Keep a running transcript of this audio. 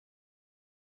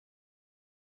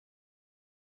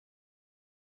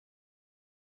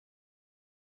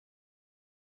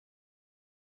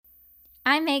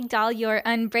I'm Meg Dahl, your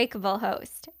unbreakable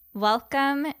host.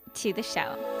 Welcome to the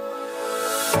show.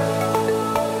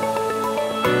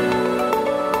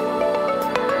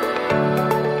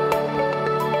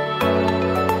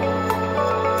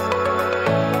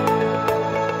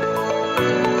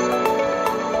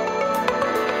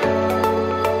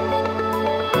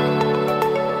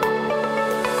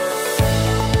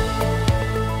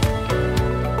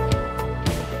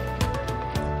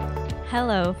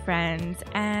 Hello, friends,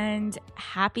 and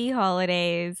happy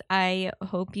holidays. I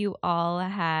hope you all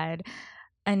had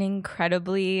an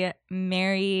incredibly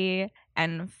merry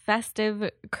and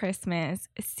festive Christmas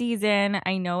season.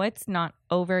 I know it's not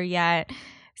over yet.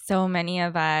 So many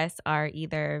of us are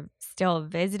either still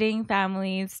visiting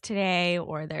families today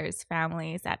or there's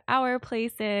families at our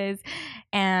places,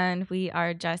 and we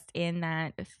are just in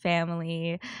that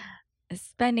family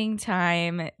spending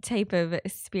time type of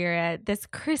spirit, this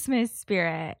Christmas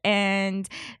spirit. And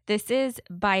this is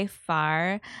by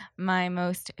far my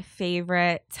most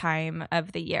favorite time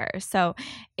of the year. So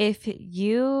if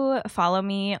you follow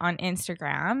me on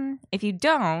Instagram, if you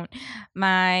don't,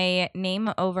 my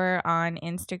name over on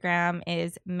Instagram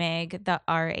is Meg the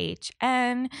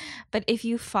RHN. But if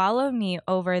you follow me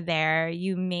over there,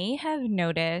 you may have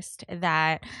noticed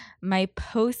that my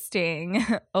posting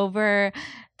over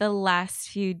the last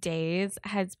few days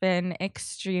has been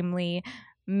extremely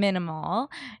minimal.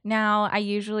 Now, I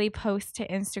usually post to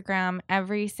Instagram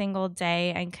every single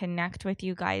day and connect with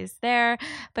you guys there.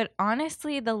 But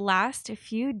honestly, the last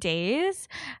few days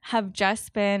have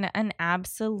just been an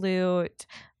absolute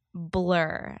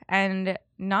blur, and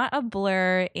not a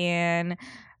blur in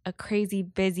a crazy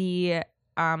busy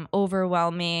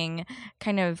overwhelming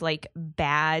kind of like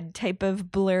bad type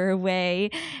of blur way.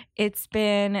 It's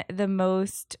been the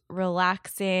most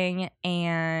relaxing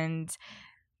and,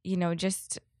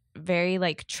 just very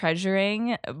like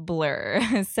treasuring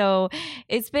blur. So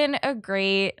it's been a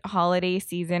great holiday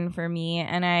season for me,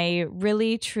 and I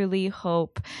really truly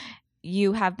hope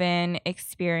you have been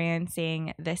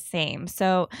experiencing the same.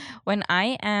 So when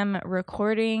I am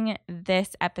recording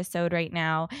this episode right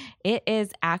now, it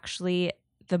is actually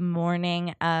the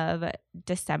morning of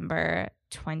December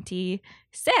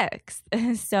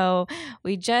 26th. So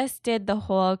we just did the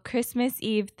whole Christmas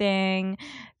Eve thing,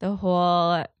 the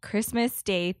whole Christmas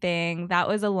Day thing. That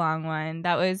was a long one.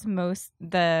 That was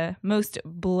the most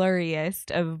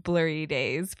blurriest of blurry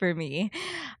days for me.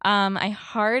 I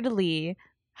hardly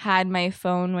had my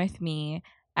phone with me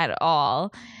at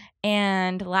all.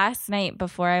 And last night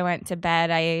before I went to bed,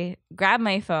 I grabbed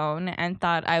my phone and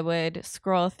thought I would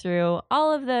scroll through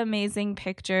all of the amazing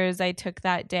pictures I took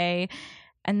that day.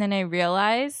 And then I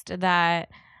realized that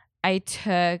I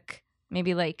took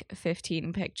maybe like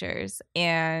 15 pictures,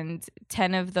 and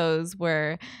 10 of those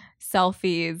were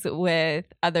selfies with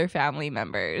other family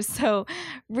members. So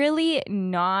really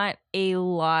not a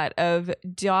lot of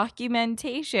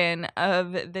documentation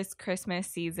of this Christmas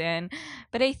season,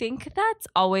 but I think that's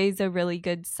always a really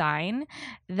good sign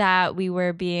that we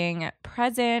were being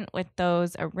present with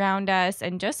those around us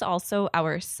and just also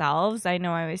ourselves. I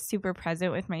know I was super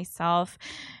present with myself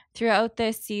throughout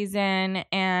this season,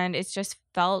 and it's just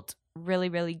felt really,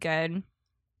 really good.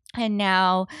 And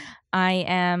now I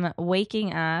am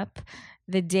waking up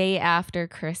the day after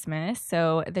Christmas,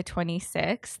 so the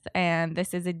 26th, and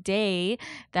this is a day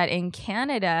that in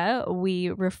Canada we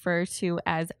refer to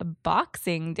as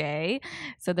Boxing Day.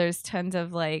 So there's tons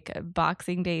of like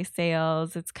Boxing Day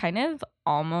sales. It's kind of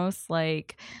almost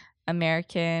like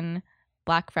American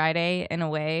Black Friday in a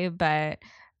way, but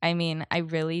I mean, I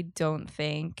really don't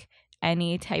think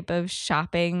any type of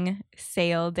shopping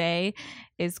sale day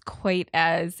is quite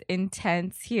as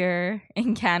intense here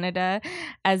in Canada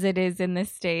as it is in the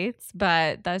States,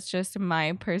 but that's just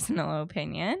my personal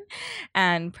opinion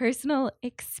and personal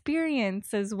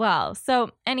experience as well. So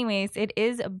anyways, it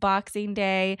is Boxing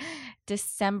Day,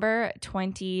 December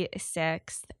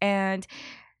 26th, and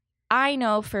I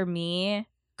know for me,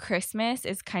 Christmas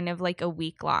is kind of like a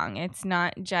week long. It's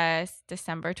not just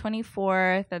December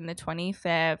 24th and the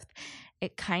 25th.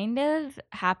 It kind of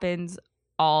happens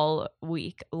all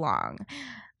week long.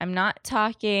 I'm not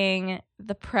talking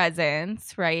the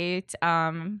presents, right?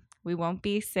 We won't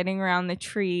be sitting around the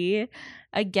tree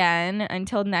again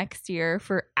until next year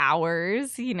for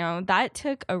hours. That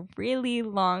took a really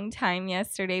long time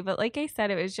yesterday. But like I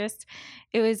said, it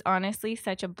was honestly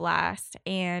such a blast.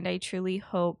 And I truly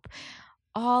hope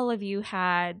all of you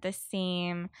had the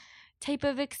same type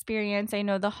of experience. I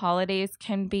know the holidays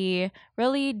can be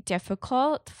really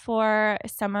difficult for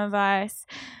some of us.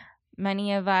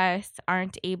 Many of us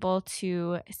aren't able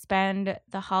to spend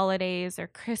the holidays or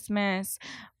Christmas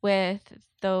with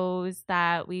those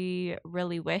that we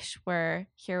really wish were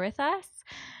here with us.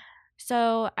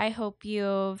 So I hope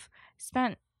you've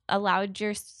allowed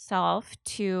yourself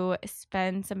to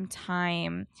spend some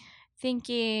time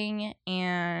thinking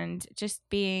and just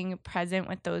being present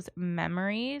with those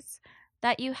memories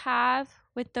that you have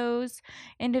with those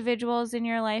individuals in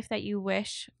your life that you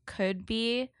wish could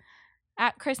be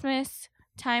at Christmas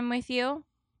time with you.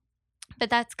 But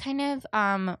that's kind of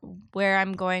where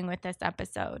I'm going with this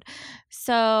episode.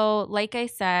 So, like I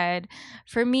said,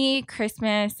 for me,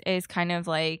 Christmas is kind of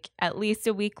like at least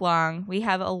a week long. We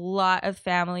have a lot of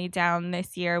family down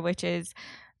this year, which is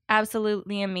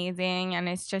absolutely amazing. And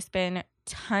it's just been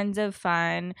tons of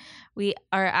fun. We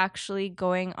are actually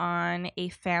going on a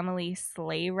family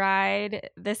sleigh ride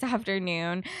this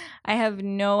afternoon. I have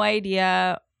no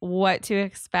idea what to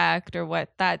expect or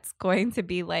what that's going to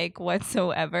be like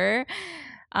whatsoever.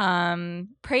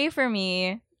 Pray for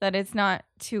me that it's not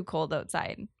too cold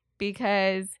outside,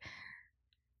 because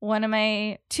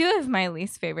two of my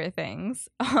least favorite things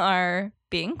are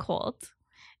being cold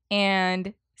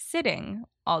and sitting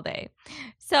all day.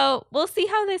 So we'll see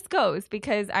how this goes,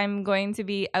 because I'm going to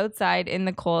be outside in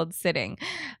the cold sitting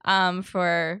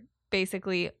for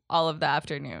basically all of the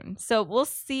afternoon. So we'll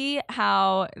see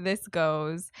how this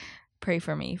goes. Pray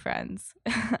for me, friends.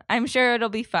 I'm sure it'll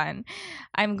be fun.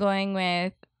 I'm going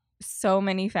with so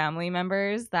many family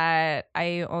members that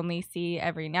I only see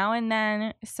every now and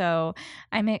then. So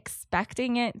I'm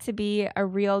expecting it to be a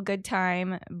real good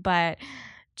time, but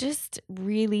just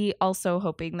really also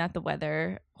hoping that the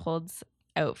weather holds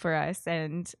out for us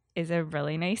and is a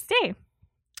really nice day.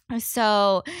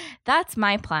 So that's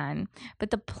my plan. But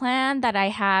the plan that I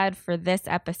had for this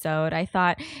episode, I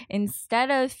thought instead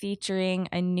of featuring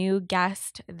a new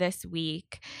guest this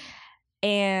week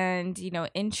and,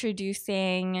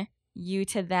 introducing you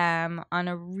to them on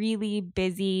a really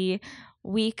busy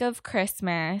week of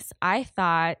Christmas, I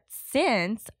thought,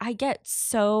 since I get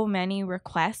so many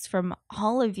requests from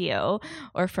all of you,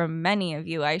 or from many of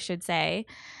you, I should say,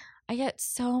 I get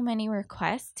so many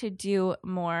requests to do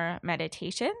more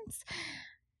meditations.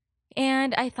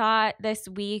 And I thought this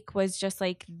week was just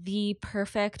like the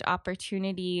perfect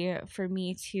opportunity for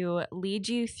me to lead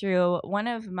you through one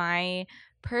of my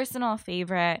personal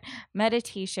favorite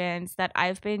meditations that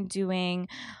I've been doing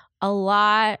a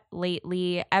lot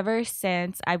lately, ever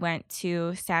since I went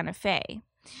to Santa Fe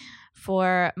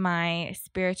for my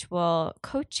spiritual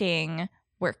coaching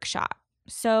workshop.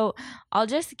 So I'll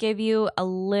just give you a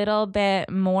little bit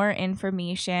more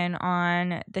information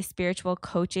on the spiritual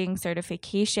coaching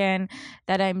certification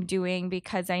that I'm doing,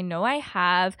 because I know I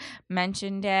have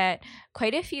mentioned it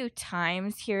quite a few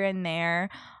times here and there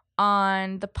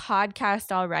on the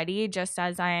podcast already. Just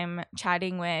as I'm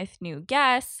chatting with new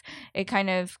guests, it kind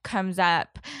of comes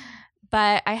up,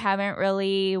 but I haven't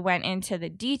really went into the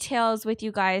details with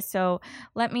you guys. So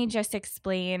let me just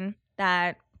explain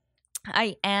that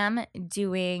I am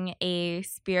doing a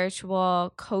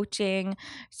spiritual coaching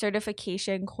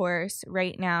certification course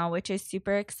right now, which is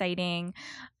super exciting.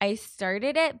 I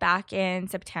started it back in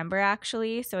September,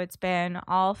 actually, so it's been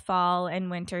all fall and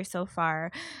winter so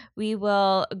far. We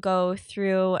will go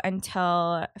through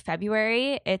until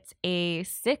February. It's a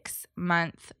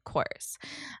 6-month course.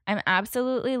 I'm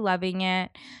absolutely loving it.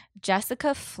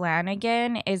 Jessica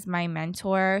Flanagan is my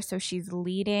mentor, so she's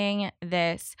leading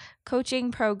this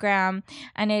coaching program,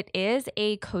 and it is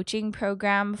a coaching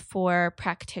program for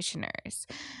practitioners.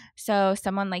 So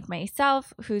someone like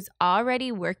myself who's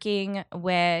already working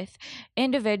with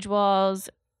individuals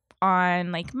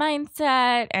on like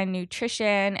mindset and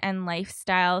nutrition and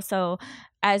lifestyle. So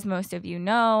as most of you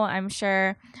know, I'm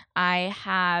sure, I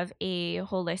have a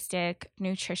holistic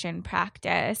nutrition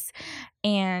practice,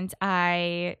 and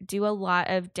I do a lot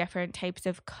of different types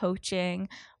of coaching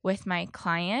with my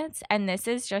clients. And this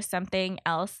is just something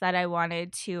else that I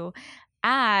wanted to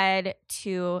add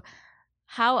to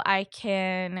how I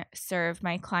can serve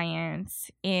my clients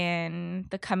in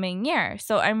the coming year.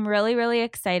 So I'm really, really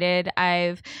excited.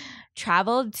 I've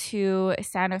traveled to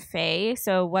Santa Fe.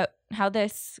 So how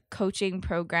this coaching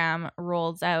program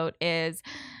rolls out is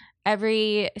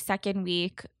every second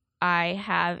week I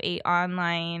have a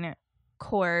online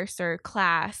course or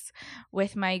class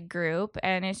with my group,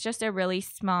 and it's just a really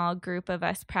small group of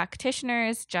us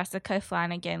practitioners. Jessica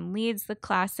Flanagan leads the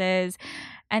classes,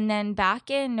 and then back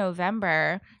in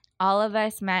November, all of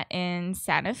us met in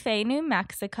Santa Fe, New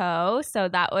Mexico. So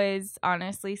that was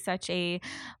honestly such a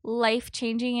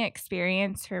life-changing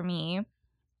experience for me.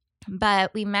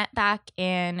 But we met back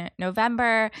in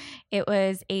November. It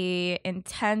was a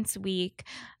intense week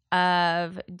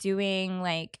of doing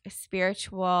like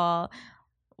spiritual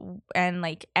and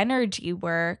like energy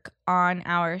work on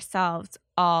ourselves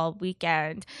all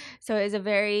weekend. So it was a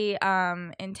very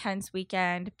intense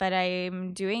weekend, but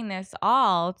I'm doing this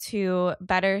all to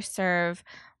better serve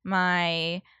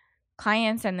my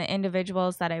clients and the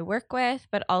individuals that I work with,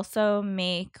 but also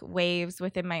make waves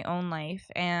within my own life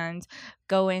and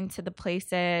go into the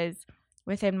places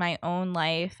within my own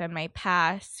life and my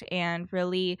past and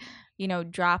really,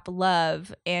 drop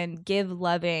love and give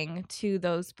loving to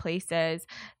those places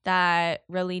that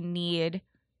really need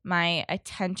my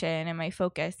attention and my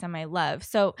focus and my love.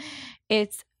 So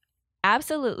it's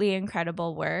absolutely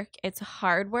incredible work. It's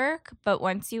hard work, but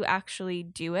once you actually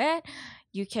do it,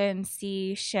 you can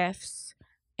see shifts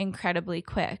incredibly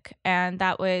quick. And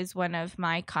that was one of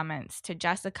my comments to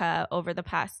Jessica over the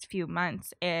past few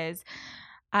months is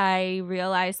I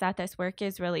realized that this work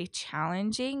is really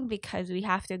challenging because we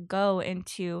have to go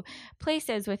into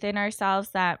places within ourselves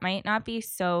that might not be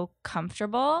so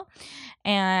comfortable,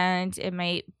 and it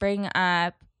might bring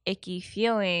up icky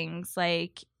feelings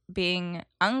like being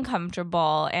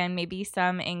uncomfortable and maybe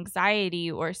some anxiety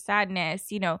or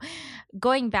sadness.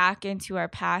 Going back into our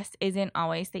past isn't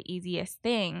always the easiest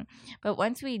thing. But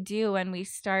once we do and we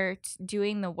start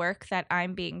doing the work that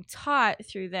I'm being taught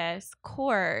through this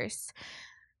course,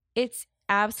 it's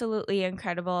absolutely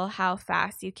incredible how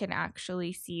fast you can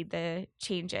actually see the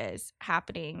changes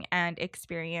happening and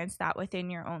experience that within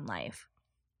your own life.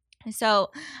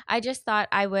 So I just thought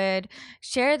I would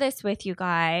share this with you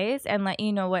guys and let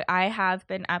you know what I have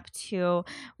been up to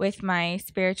with my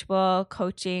spiritual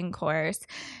coaching course,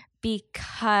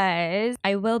 because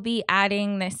I will be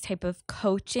adding this type of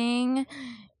coaching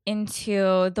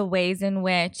into the ways in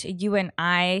which you and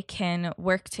I can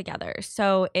work together.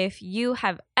 So if you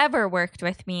have ever worked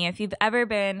with me, if you've ever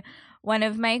been one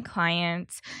of my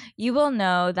clients, you will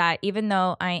know that even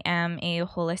though I am a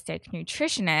holistic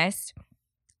nutritionist,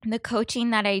 the coaching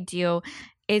that I do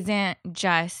isn't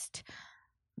just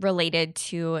related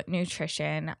to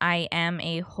nutrition. I am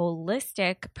a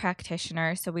holistic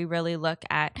practitioner, so we really look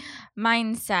at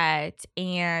mindset,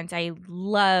 and I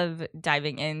love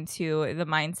diving into the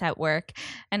mindset work.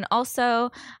 And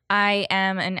also, I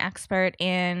am an expert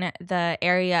in the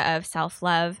area of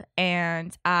self-love,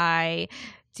 and I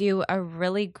do a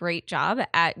really great job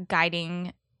at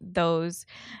guiding those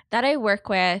that I work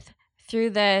with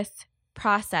through this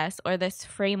process or this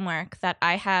framework that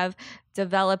I have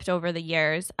developed over the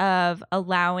years of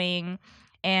allowing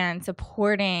and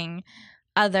supporting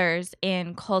others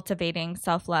in cultivating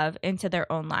self-love into their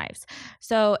own lives.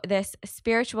 So this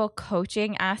spiritual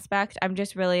coaching aspect, I'm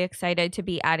just really excited to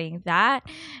be adding that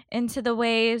into the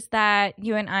ways that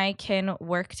you and I can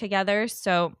work together.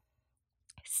 So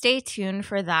stay tuned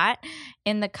for that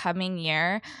in the coming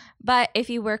year. But if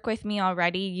you work with me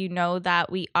already, you know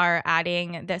that we are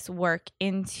adding this work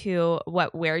into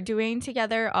what we're doing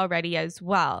together already as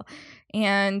well.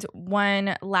 And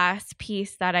one last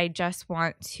piece that I just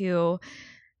want to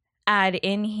add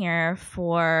in here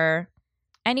for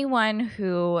anyone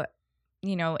who,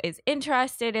 is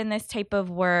interested in this type of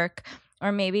work,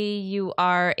 or maybe you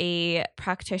are a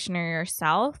practitioner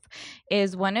yourself,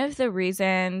 is one of the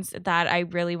reasons that I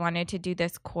really wanted to do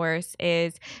this course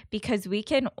is because we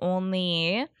can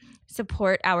only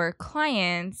support our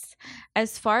clients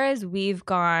as far as we've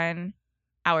gone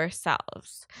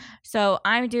ourselves. So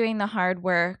I'm doing the hard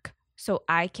work so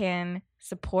I can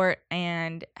support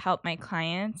and help my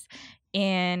clients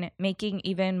in making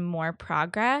even more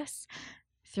progress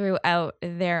throughout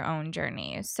their own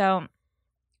journey. So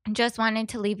just wanted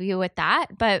to leave you with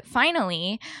that. But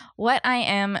finally, what I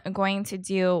am going to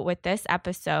do with this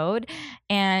episode,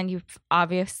 and you've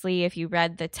obviously, if you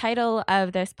read the title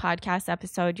of this podcast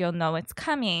episode, you'll know it's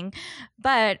coming.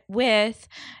 But with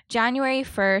January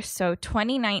 1st, so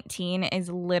 2019 is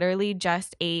literally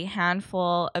just a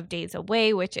handful of days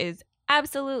away, which is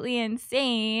absolutely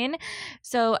insane.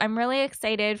 So I'm really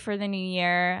excited for the new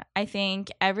year. I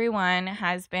think everyone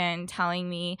has been telling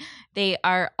me they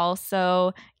are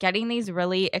also getting these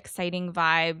really exciting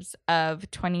vibes of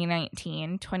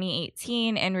 2019.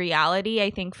 2018 in reality, I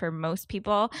think for most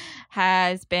people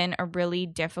has been a really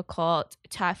difficult,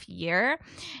 tough year.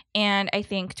 And I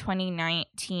think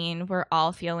 2019, we're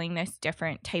all feeling this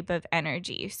different type of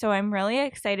energy. So I'm really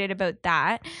excited about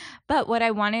that. But what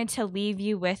I wanted to leave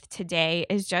you with today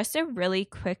is just a really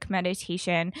quick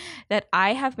meditation that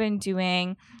I have been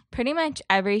doing pretty much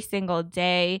every single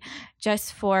day,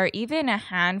 just for even a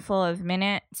handful of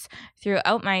minutes moments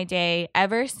throughout my day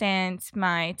ever since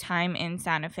my time in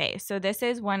Santa Fe. So this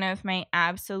is one of my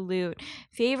absolute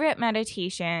favorite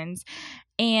meditations,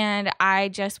 and I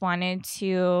just wanted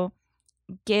to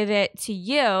give it to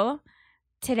you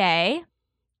today.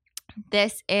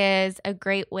 This is a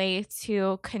great way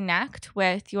to connect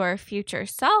with your future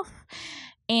self.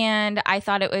 And I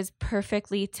thought it was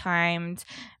perfectly timed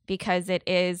because it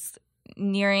is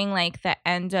nearing like the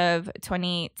end of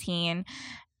 2018,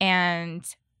 and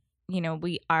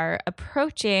we are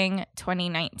approaching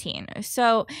 2019.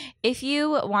 So if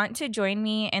you want to join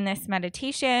me in this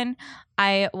meditation,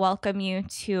 I welcome you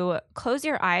to close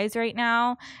your eyes right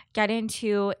now, get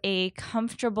into a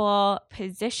comfortable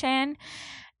position,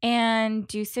 and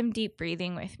do some deep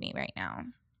breathing with me right now.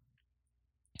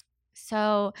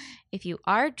 So if you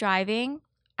are driving,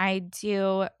 I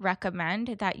do recommend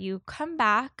that you come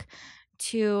back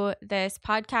to this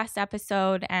podcast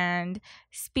episode and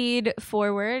speed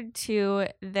forward to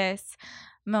this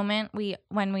moment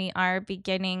when we are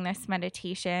beginning this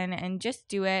meditation, and just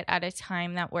do it at a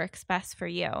time that works best for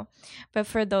you. But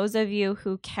for those of you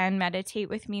who can meditate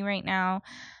with me right now,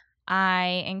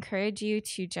 I encourage you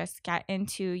to just get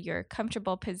into your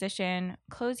comfortable position,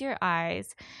 close your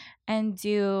eyes, and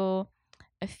do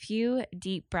a few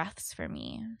deep breaths for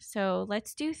me. So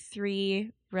let's do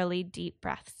 3 really deep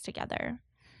breaths together.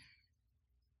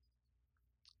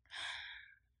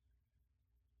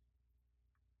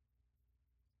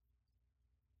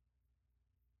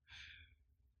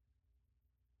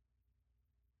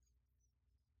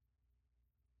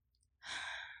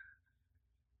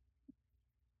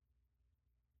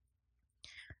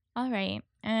 All right.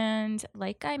 And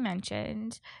like I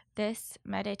mentioned, this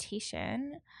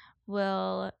meditation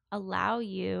will allow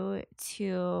you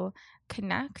to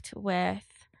connect with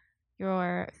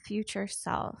your future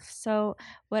self. So,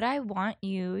 what I want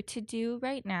you to do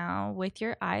right now with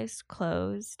your eyes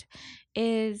closed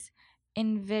is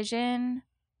envision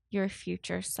your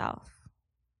future self.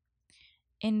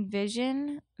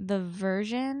 Envision the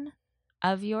version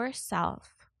of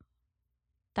yourself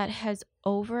that has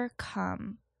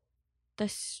overcome the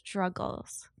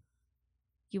struggles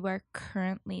you are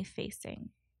currently facing.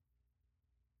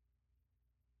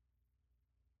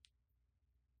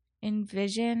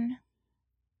 Envision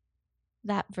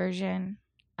that version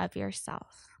of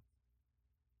yourself.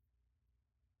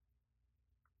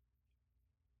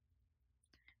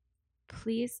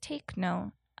 Please take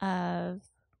note of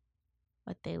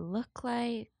what they look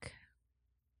like,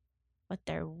 what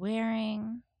they're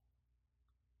wearing,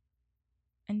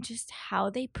 and just how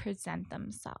they present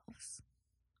themselves.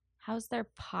 How's their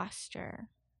posture?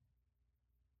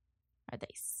 Are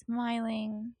they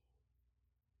smiling?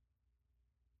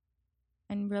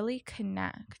 And really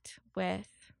connect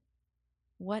with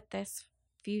what this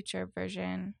future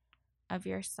version of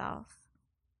yourself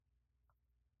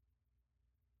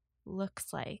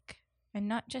looks like. And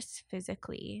not just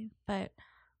physically, but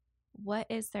what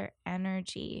is their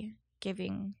energy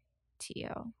giving to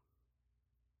you?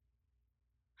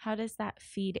 How does that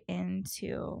feed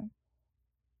into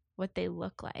what they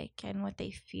look like and what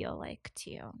they feel like to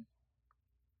you?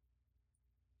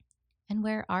 And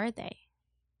where are they?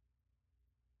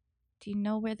 Do you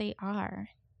know where they are?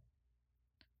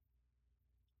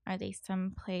 Are they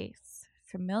someplace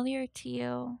familiar to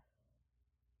you?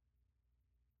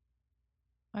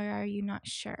 Or are you not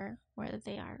sure where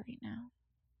they are right now?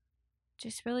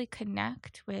 Just really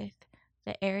connect with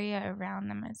the area around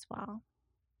them as well.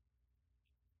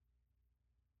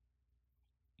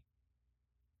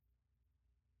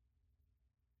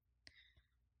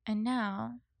 And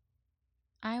now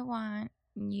I want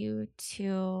you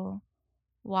to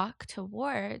walk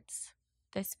towards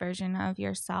this version of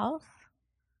yourself.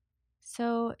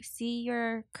 So see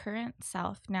your current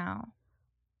self now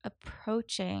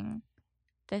approaching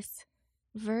this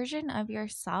version of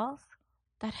yourself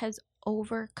that has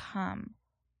overcome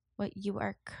what you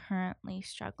are currently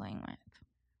struggling with.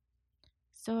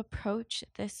 So approach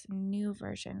this new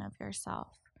version of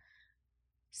yourself.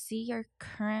 See your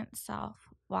current self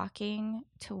walking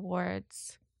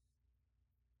towards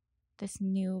this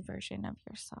new version of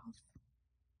yourself.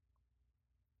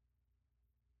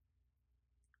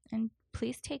 And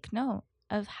please take note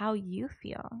of how you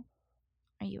feel.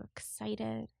 Are you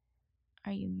excited?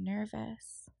 Are you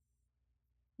nervous?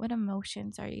 What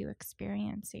emotions are you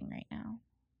experiencing right now?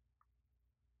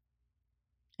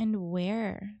 And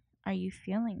where are you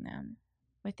feeling them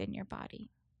within your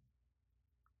body?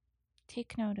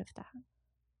 Take note of that.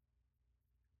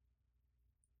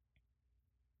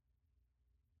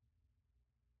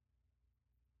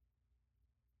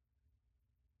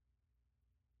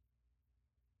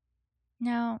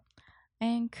 Now, I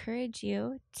encourage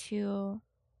you to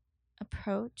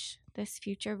approach this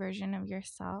future version of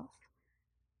yourself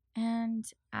and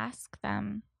ask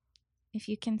them if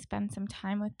you can spend some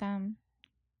time with them,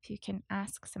 if you can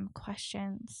ask some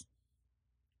questions,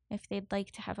 if they'd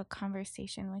like to have a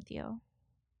conversation with you.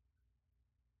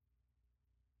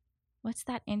 What's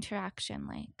that interaction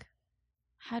like?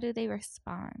 How do they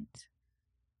respond?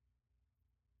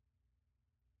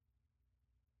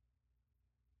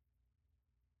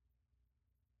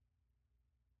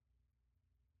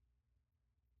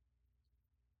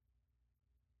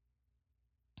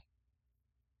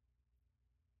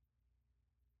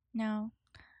 Now,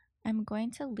 I'm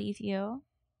going to leave you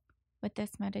with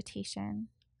this meditation.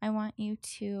 I want you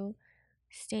to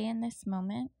stay in this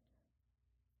moment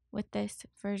with this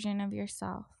version of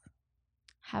yourself.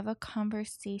 Have a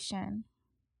conversation.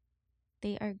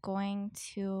 They are going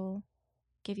to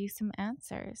give you some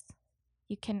answers.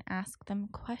 You can ask them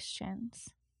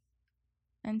questions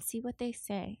and see what they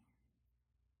say.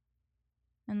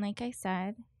 And like I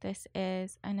said, this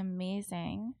is an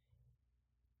amazing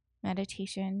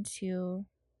meditation to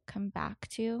come back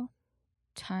to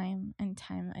time and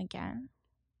time again.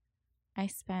 I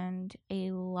spend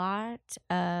a lot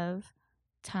of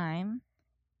time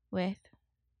with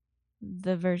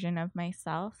the version of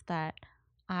myself that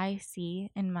I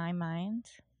see in my mind.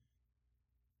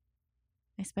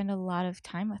 I spend a lot of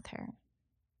time with her.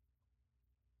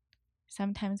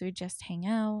 Sometimes we just hang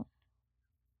out.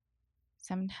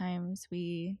 Sometimes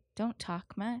we don't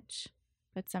talk much,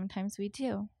 but sometimes we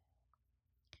do.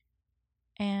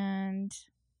 And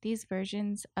these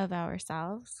versions of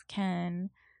ourselves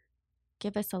can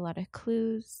give us a lot of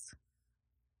clues,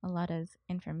 a lot of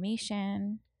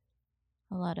information,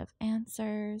 a lot of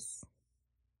answers.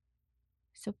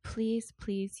 So please,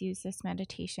 please use this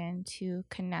meditation to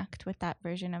connect with that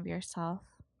version of yourself.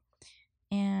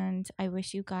 And I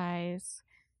wish you guys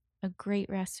a great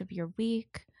rest of your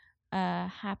week, a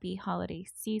happy holiday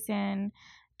season,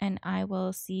 and I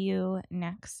will see you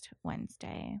next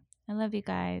Wednesday. I love you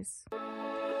guys.